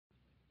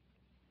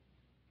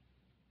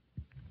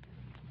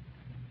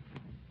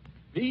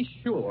Be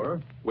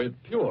sure with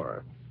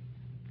Pure.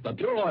 The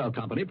Pure Oil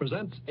Company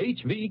presents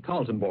H.V.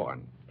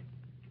 Kaltenborn.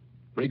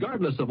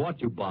 Regardless of what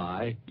you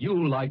buy,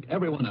 you, like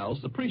everyone else,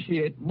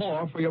 appreciate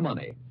more for your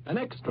money. An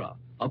extra,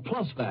 a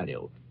plus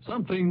value,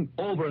 something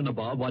over and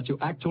above what you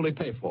actually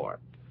pay for.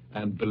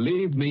 And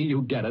believe me,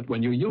 you get it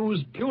when you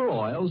use Pure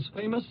Oil's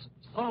famous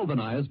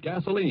solvanized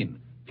gasoline,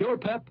 Pure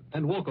Pep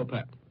and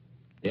Wokopep.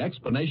 The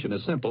explanation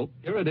is simple.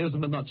 Here it is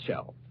in a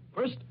nutshell.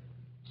 First,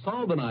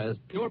 solvanized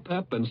Pure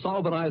Pep and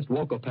solvanized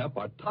Wokopep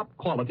are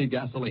top-quality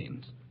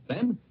gasolines.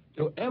 Then,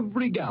 to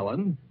every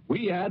gallon,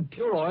 we add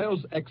Pure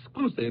Oil's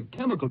exclusive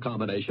chemical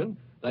combination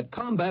that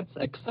combats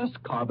excess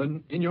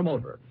carbon in your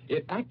motor.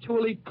 It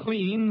actually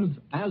cleans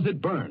as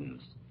it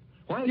burns.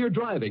 While you're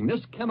driving,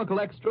 this chemical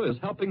extra is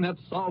helping that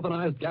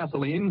solvanized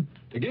gasoline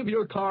to give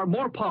your car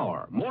more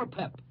power, more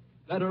pep,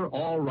 better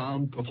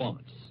all-round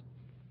performance.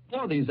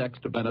 For these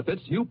extra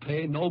benefits, you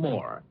pay no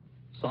more.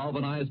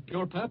 Solvanized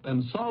Pure Pep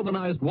and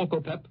solvanized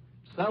Wokopep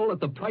sell at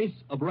the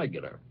price of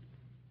regular.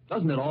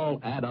 Doesn't it all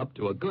add up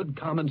to a good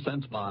common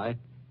sense buy?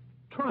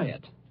 Try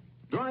it.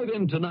 Drive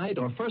in tonight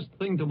or first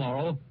thing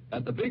tomorrow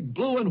at the big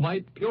blue and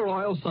white Pure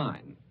Oil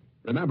sign.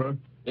 Remember,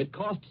 it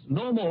costs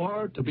no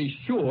more to be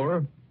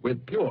sure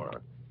with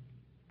Pure.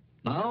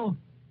 Now,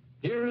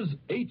 here's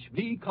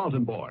H.V.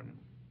 Kaltenborn.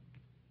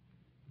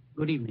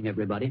 Good evening,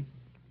 everybody.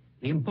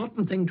 The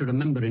important thing to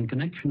remember in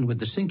connection with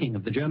the sinking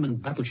of the German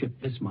battleship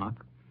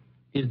Bismarck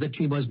is that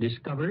she was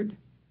discovered,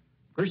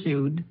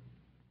 pursued,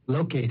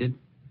 located,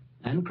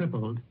 and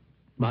crippled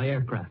by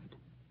aircraft.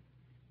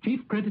 Chief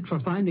credit for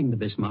finding the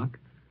Bismarck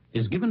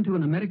is given to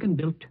an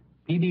American-built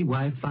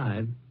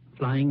PBY-5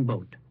 flying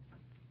boat.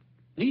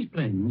 These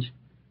planes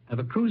have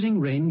a cruising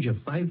range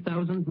of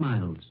 5,000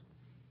 miles,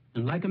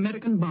 and like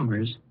American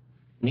bombers,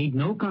 need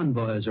no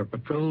convoys or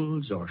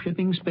patrols or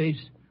shipping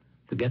space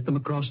to get them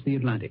across the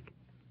Atlantic.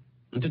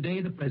 And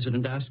today the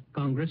President asked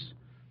Congress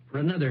for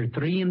another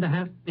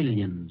 $3.5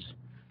 billion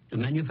to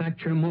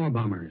manufacture more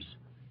bombers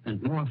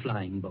and more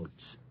flying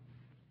boats.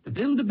 To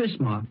build a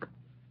Bismarck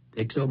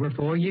takes over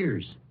 4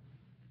 years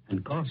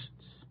and costs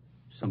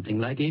something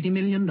like $80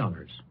 million.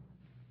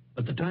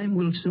 But the time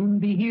will soon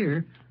be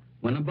here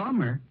when a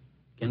bomber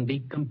can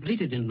be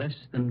completed in less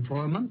than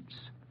 4 months,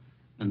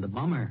 and the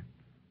bomber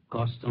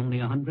costs only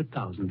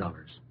 $100,000.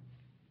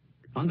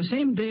 On the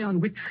same day on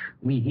which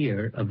we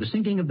hear of the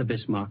sinking of the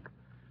Bismarck,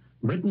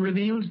 Britain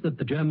reveals that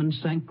the Germans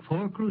sank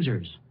 4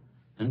 cruisers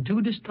and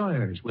 2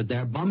 destroyers with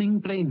their bombing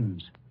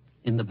planes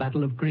in the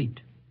Battle of Crete.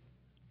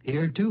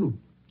 Here, too,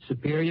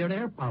 superior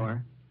air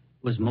power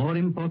was more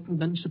important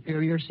than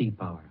superior sea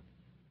power.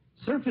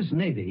 Surface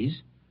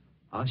navies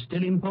are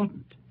still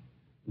important,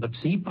 but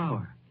sea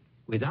power,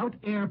 without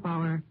air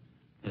power,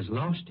 has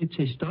lost its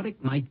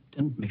historic might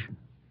and mission.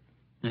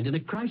 And in a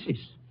crisis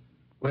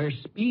where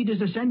speed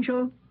is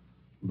essential,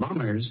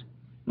 bombers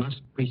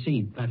must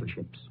precede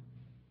battleships.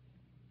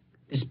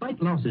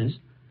 Despite losses,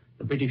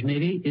 the British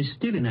Navy is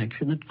still in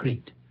action at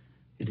Crete.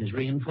 It is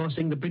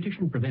reinforcing the British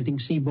and preventing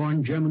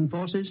seaborne German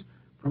forces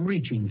from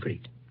reaching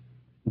Crete.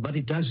 But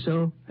it does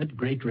so at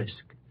great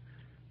risk.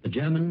 The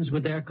Germans,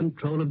 with their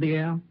control of the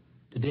air,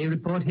 today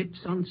report hits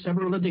on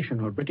several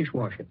additional British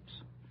warships.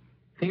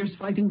 Fierce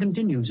fighting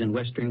continues in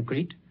western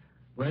Crete,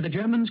 where the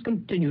Germans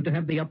continue to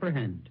have the upper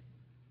hand.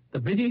 The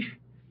British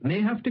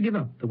may have to give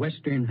up the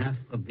western half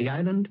of the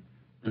island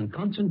and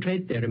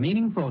concentrate their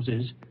remaining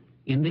forces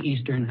in the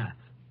eastern half.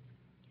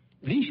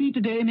 Vichy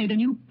today made a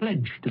new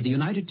pledge to the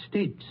United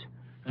States.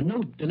 A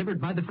note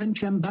delivered by the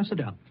French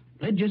ambassador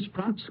pledges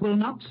France will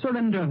not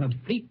surrender her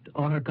fleet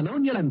or her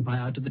colonial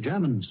empire to the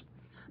Germans.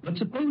 But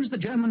suppose the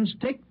Germans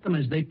take them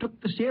as they took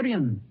the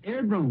Syrian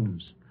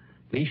airdromes.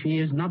 Vichy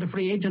is not a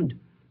free agent,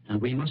 and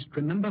we must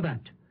remember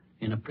that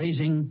in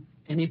appraising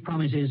any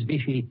promises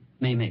Vichy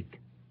may make.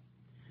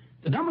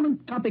 The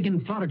dominant topic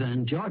in Florida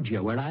and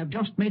Georgia, where I have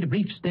just made a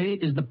brief stay,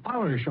 is the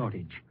power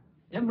shortage.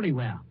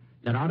 Everywhere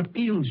there are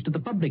appeals to the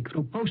public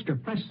through poster,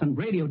 press, and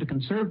radio to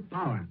conserve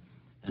power.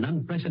 An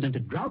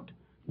unprecedented drought,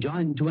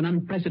 joined to an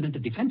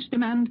unprecedented defense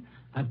demand,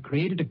 have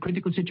created a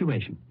critical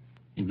situation.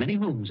 In many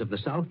homes of the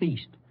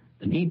Southeast,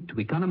 the need to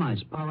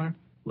economize power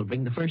will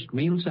bring the first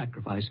real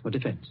sacrifice for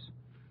defense.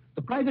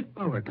 The private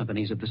power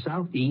companies of the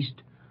Southeast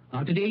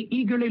are today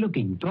eagerly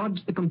looking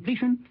towards the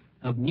completion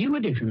of new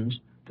additions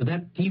to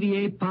that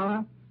TVA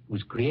power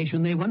whose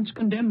creation they once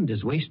condemned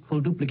as wasteful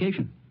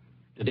duplication.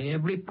 Today,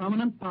 every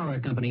prominent power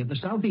company of the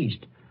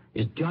Southeast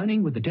is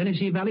joining with the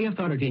Tennessee Valley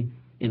Authority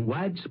in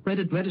widespread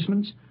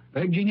advertisements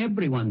urging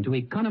everyone to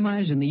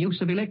economize in the use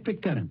of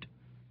electric current.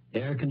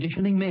 Air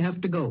conditioning may have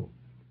to go,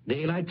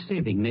 daylight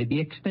saving may be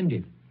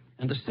extended,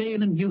 and the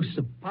sale and use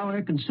of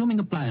power-consuming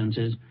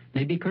appliances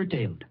may be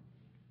curtailed.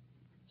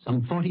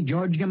 Some 40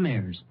 Georgia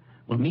mayors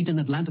will meet in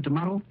Atlanta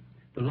tomorrow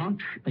to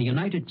launch a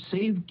United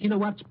Save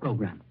Kilowatts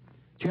program.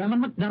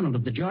 Chairman McDonald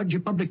of the Georgia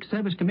Public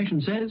Service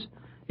Commission says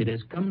it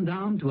has come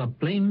down to a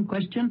plain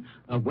question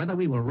of whether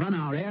we will run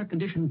our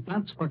air-conditioned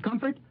plants for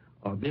comfort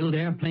or build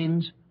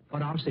airplanes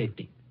for our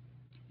safety.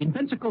 In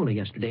Pensacola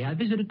yesterday, I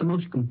visited the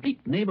most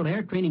complete naval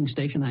air training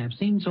station I have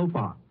seen so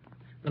far.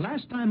 The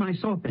last time I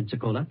saw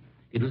Pensacola,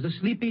 It was a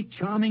sleepy,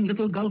 charming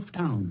little Gulf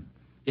town.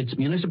 Its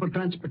municipal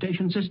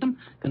transportation system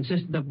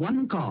consisted of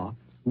one car,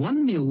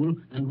 one mule,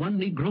 and one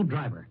Negro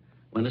driver.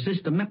 When the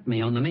system met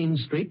me on the main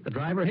street, the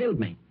driver hailed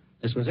me.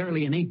 This was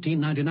early in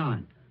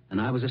 1899,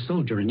 and I was a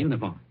soldier in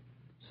uniform.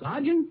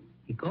 "Sergeant,"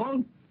 he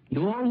called,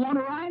 "you all want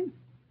a ride?"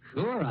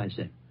 "Sure," I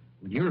said.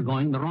 "But you're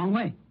going the wrong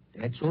way."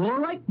 "That's all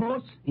right,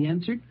 boss," he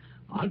answered.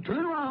 "I'll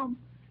turn around."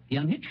 He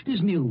unhitched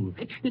his mule,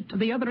 hitched it to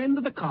the other end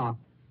of the car,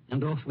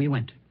 and off we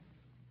went.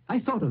 I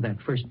thought of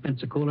that first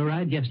Pensacola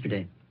ride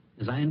yesterday,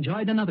 as I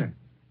enjoyed another,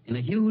 in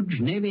a huge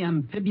Navy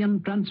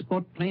amphibian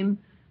transport plane,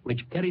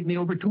 which carried me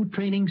over 2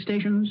 training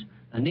stations,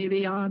 a Navy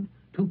yard,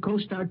 2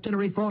 coast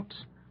artillery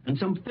forts, and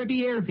some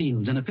 30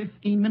 airfields in a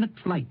 15-minute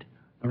flight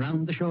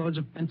around the shores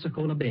of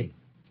Pensacola Bay.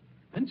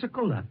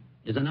 Pensacola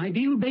is an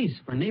ideal base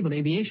for naval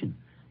aviation.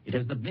 It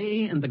has the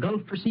bay and the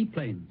Gulf for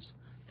seaplanes,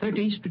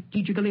 30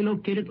 strategically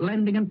located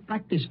landing and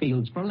practice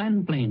fields for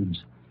land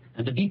planes,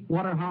 and a deep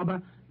water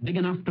harbor big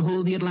enough to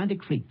hold the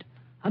Atlantic fleet.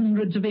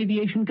 Hundreds of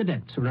aviation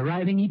cadets are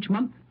arriving each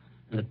month,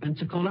 and at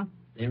Pensacola,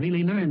 they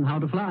really learn how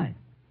to fly.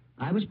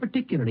 I was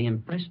particularly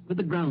impressed with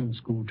the ground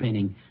school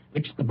training,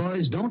 which the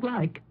boys don't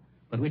like,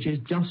 but which is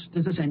just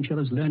as essential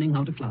as learning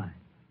how to fly.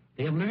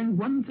 They have learned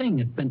one thing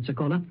at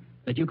Pensacola,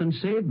 that you can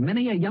save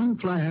many a young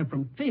flyer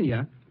from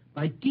failure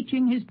by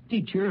teaching his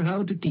teacher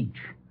how to teach.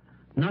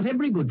 Not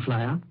every good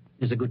flyer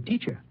is a good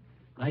teacher.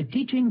 By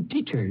teaching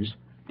teachers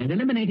and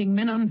eliminating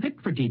men unfit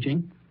for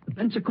teaching, the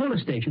Pensacola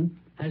station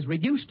has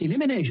reduced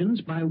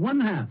eliminations by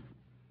 1/2.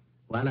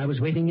 While I was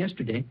waiting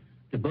yesterday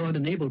to board a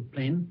naval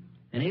plane,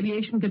 an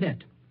aviation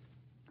cadet,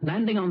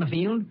 landing on the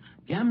field,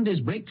 jammed his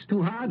brakes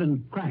too hard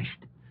and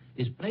crashed.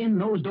 His plane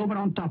nosed over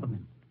on top of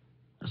him.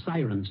 A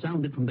siren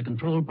sounded from the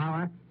control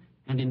tower,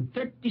 and in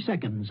 30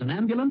 seconds, an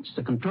ambulance,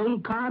 a control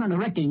car, and a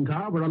wrecking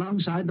car were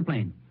alongside the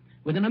plane.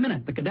 Within a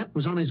minute, the cadet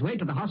was on his way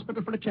to the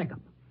hospital for a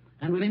checkup.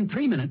 And within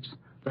 3 minutes,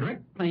 the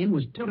wrecked plane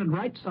was tilted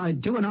right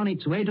side to and on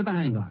its way to the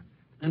hangar.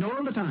 And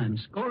all the time,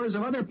 scores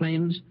of other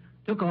planes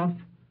took off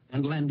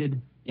and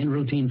landed in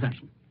routine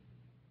fashion.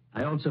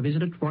 I also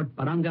visited Fort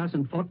Barangas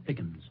and Fort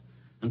Pickens,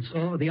 and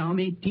saw the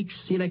Army teach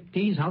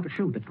selectees how to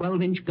shoot a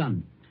 12-inch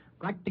gun.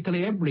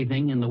 Practically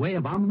everything in the way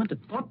of armament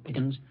at Fort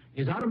Pickens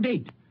is out of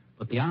date,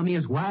 but the Army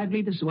has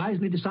wisely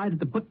decided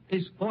to put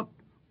this fort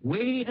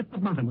way at the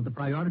bottom of the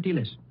priority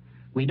list.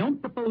 We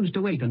don't propose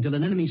to wait until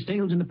an enemy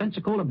sails into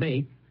Pensacola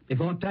Bay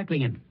before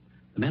tackling him.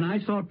 The men I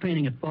saw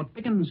training at Fort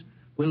Pickens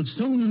will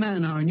soon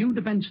man our new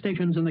defense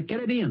stations in the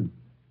Caribbean,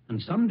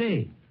 and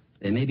someday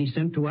they may be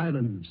sent to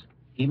islands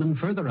even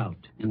further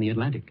out in the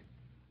Atlantic.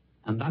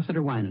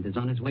 Ambassador Wynant is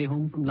on his way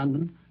home from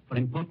London for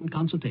important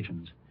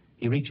consultations.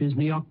 He reaches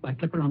New York by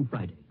clipper on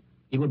Friday.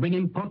 He will bring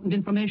important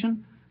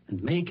information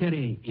and may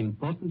carry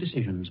important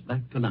decisions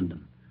back to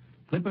London.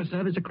 Clipper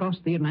service across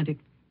the Atlantic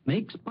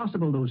makes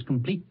possible those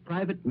complete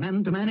private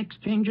man-to-man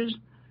exchanges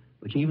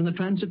which even the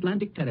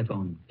transatlantic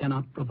telephone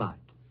cannot provide.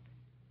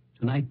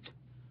 Tonight,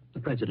 the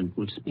President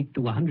will speak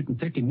to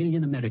 130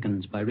 million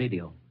Americans by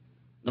radio.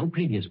 No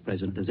previous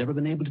president has ever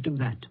been able to do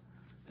that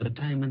at a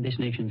time when this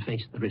nation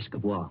faced the risk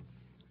of war.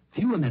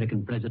 Few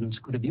American presidents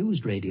could have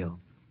used radio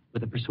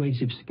with the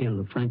persuasive skill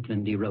of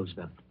Franklin D.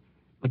 Roosevelt.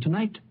 But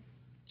tonight,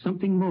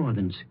 something more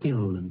than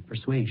skill and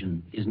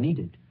persuasion is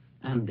needed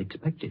and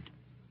expected.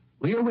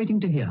 We are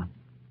waiting to hear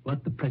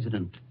what the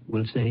President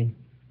will say.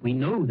 We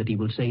know that he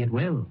will say it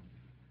well.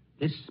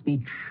 This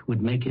speech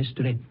would make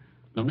history,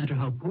 no matter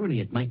how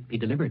poorly it might be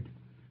delivered.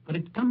 But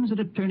it comes at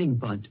a turning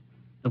point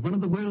of one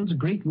of the world's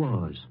great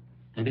wars,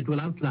 and it will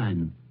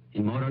outline,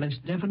 in more or less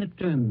definite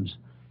terms,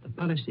 the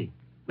policy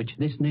which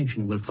this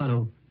nation will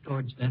follow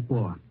towards that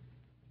war.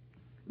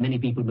 Many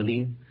people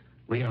believe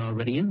we are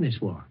already in this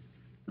war.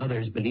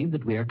 Others believe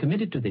that we are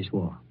committed to this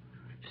war.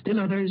 Still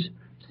others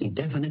see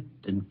definite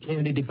and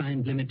clearly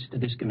defined limits to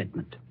this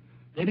commitment.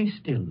 There is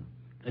still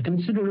a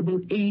considerable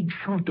age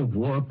short of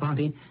war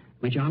party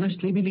which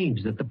honestly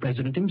believes that the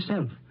President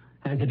himself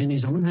has it in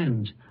his own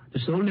hands to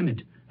so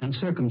limit and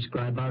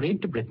circumscribe our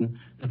aid to Britain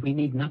that we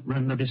need not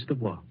run the risk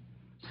of war.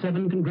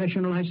 7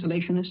 congressional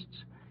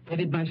isolationists,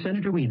 headed by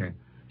Senator Wheeler,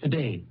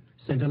 today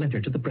sent a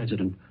letter to the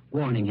President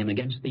warning him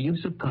against the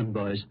use of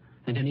convoys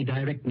and any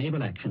direct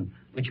naval action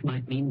which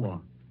might mean war.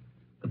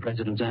 The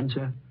President's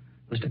answer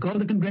was to call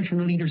the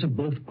congressional leaders of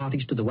both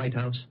parties to the White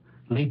House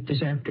late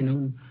this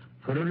afternoon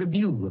for a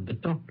review of the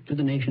talk to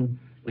the nation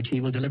which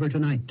he will deliver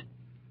tonight.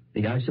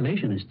 The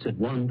isolationists had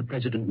warned the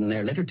President in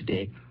their letter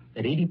today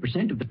that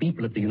 80% of the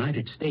people of the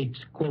United States,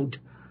 quote,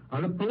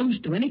 are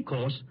opposed to any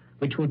course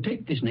which will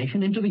take this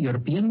nation into the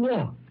European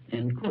war,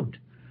 end quote.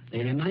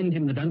 They remind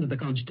him that under the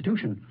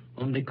Constitution,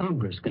 only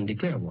Congress can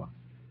declare war.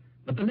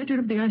 But the letter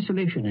of the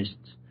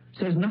isolationists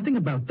says nothing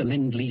about the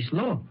Lend-Lease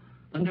law,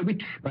 under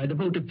which, by the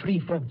vote of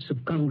 3/4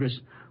 of Congress,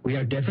 we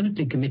are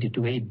definitely committed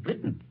to aid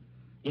Britain.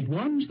 It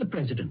warns the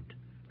President,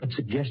 but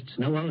suggests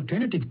no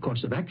alternative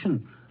course of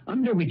action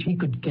under which he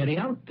could carry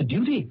out the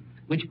duty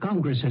which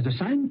Congress has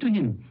assigned to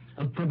him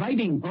of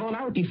providing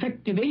all-out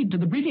effective aid to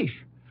the British.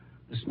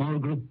 The small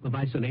group of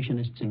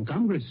isolationists in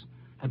Congress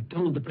have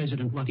told the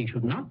President what he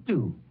should not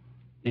do.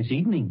 This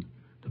evening,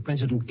 The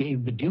President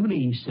gave the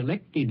duly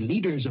selected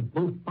leaders of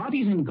both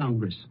parties in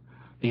Congress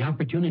the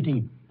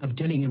opportunity of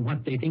telling him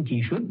what they think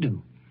he should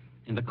do.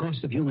 In the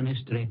course of human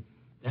history,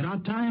 there are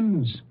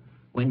times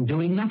when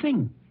doing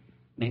nothing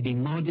may be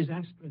more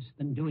disastrous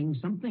than doing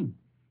something.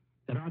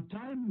 There are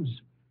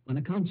times when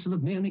a council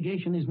of mere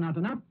negation is not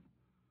enough.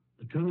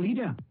 The true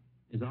leader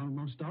is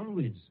almost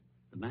always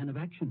the man of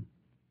action.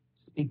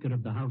 Speaker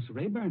of the House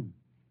Rayburn,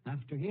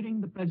 after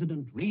hearing the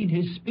President read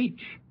his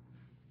speech,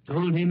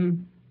 told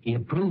him he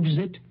approves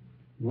it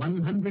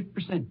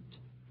 100%.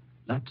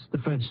 That's the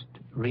first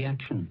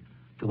reaction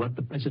to what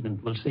the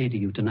President will say to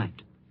you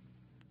tonight.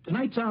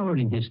 Tonight's hour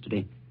in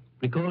history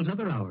recalls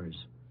other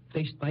hours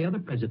faced by other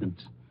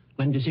presidents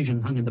when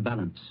decision hung in the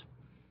balance.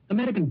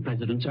 American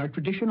presidents are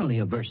traditionally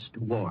averse to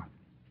war.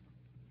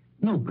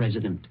 No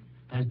president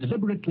has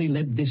deliberately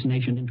led this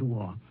nation into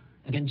war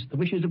against the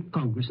wishes of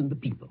Congress and the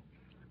people.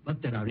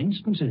 But there are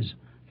instances,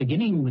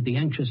 beginning with the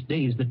anxious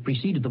days that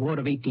preceded the War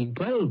of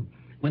 1812,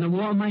 when a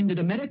war-minded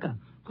America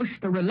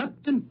pushed a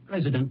reluctant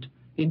president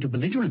into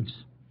belligerence.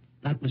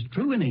 That was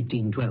true in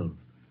 1812.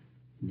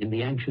 And in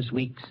the anxious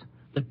weeks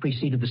that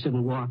preceded the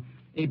Civil War,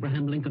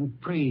 Abraham Lincoln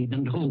prayed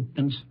and hoped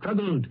and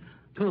struggled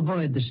to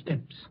avoid the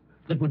steps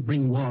that would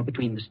bring war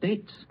between the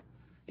states.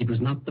 It was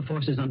not the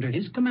forces under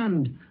his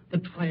command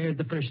that fired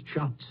the first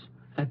shots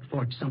at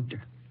Fort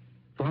Sumter.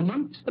 For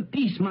months, the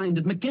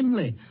peace-minded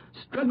McKinley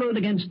struggled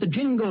against the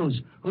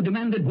Jingos who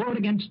demanded war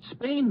against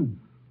Spain,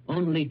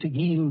 only to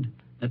yield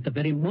at the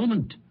very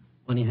moment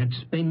when he had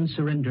Spain's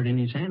surrender in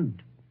his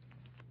hand.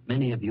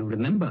 Many of you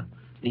remember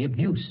the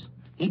abuse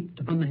heaped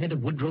upon the head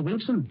of Woodrow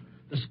Wilson,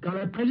 the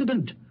scholar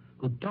president,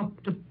 who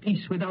talked of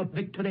peace without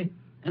victory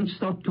and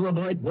sought to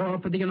avoid war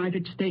for the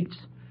United States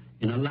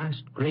in a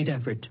last great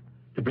effort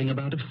to bring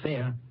about a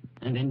fair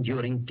and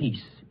enduring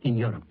peace in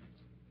Europe.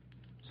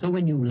 So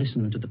when you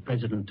listen to the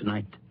President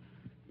tonight,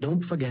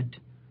 don't forget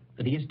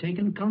that he has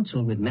taken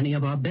counsel with many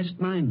of our best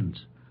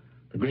minds.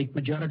 The great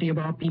majority of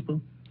our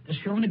people has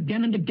shown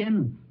again and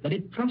again that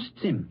it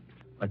trusts him,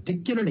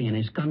 particularly in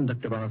his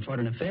conduct of our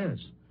foreign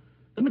affairs.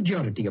 The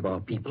majority of our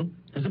people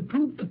has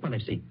approved the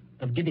policy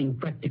of giving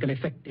practical,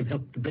 effective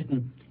help to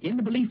Britain in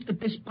the belief that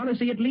this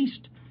policy at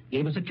least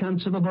gave us a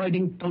chance of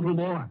avoiding total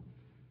war.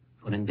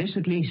 For in this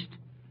at least,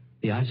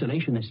 the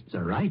isolationists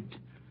are right.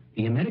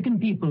 The American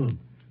people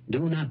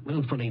do not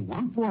willfully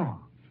want war.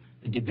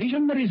 The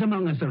division that is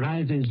among us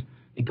arises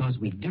because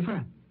we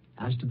differ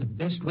as to the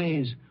best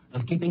ways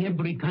of keeping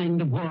every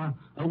kind of war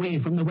away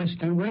from the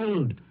Western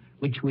world,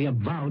 which we have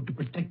vowed to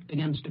protect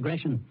against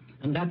aggression.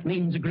 And that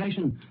means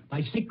aggression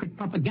by secret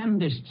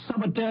propagandists,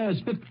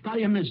 saboteurs, fifth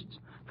columnists,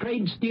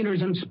 trade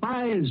stealers and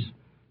spies,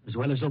 as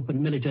well as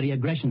open military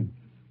aggression.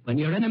 When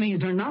your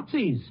enemies are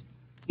Nazis,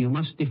 you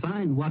must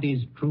define what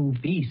is true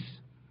peace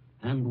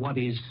and what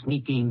is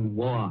sneaking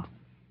war.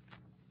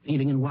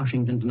 Feeling in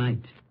Washington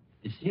tonight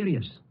is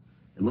serious.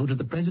 The mood of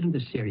the President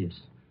is serious,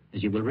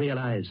 as you will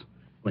realize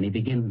when he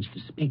begins to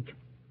speak.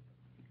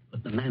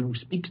 But the man who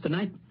speaks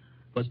tonight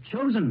was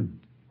chosen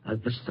as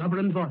the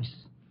sovereign voice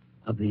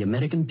of the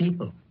American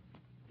people.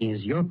 He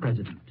is your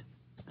President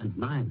and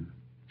mine.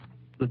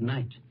 Good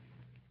night.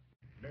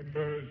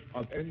 Members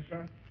of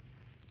ENSA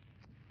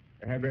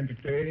have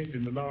entertained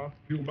in the last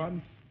few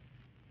months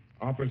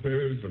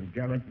officers and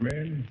gallant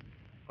men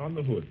on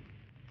the hood.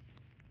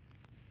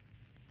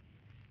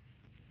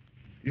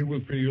 You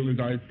will feel as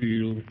I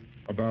feel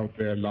about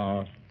their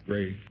last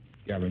great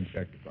gallant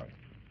sacrifice.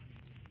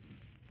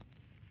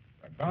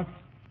 And thus,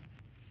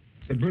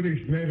 the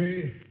British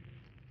Navy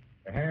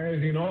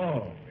has in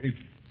all its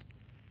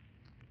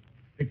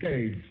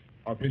decades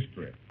of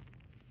history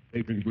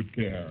taken good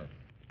care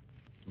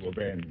to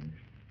avenge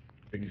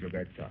things of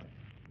that kind.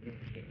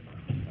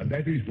 And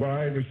that is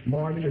why this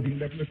morning at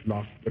 11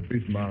 o'clock the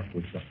Bismarck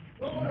was sunk.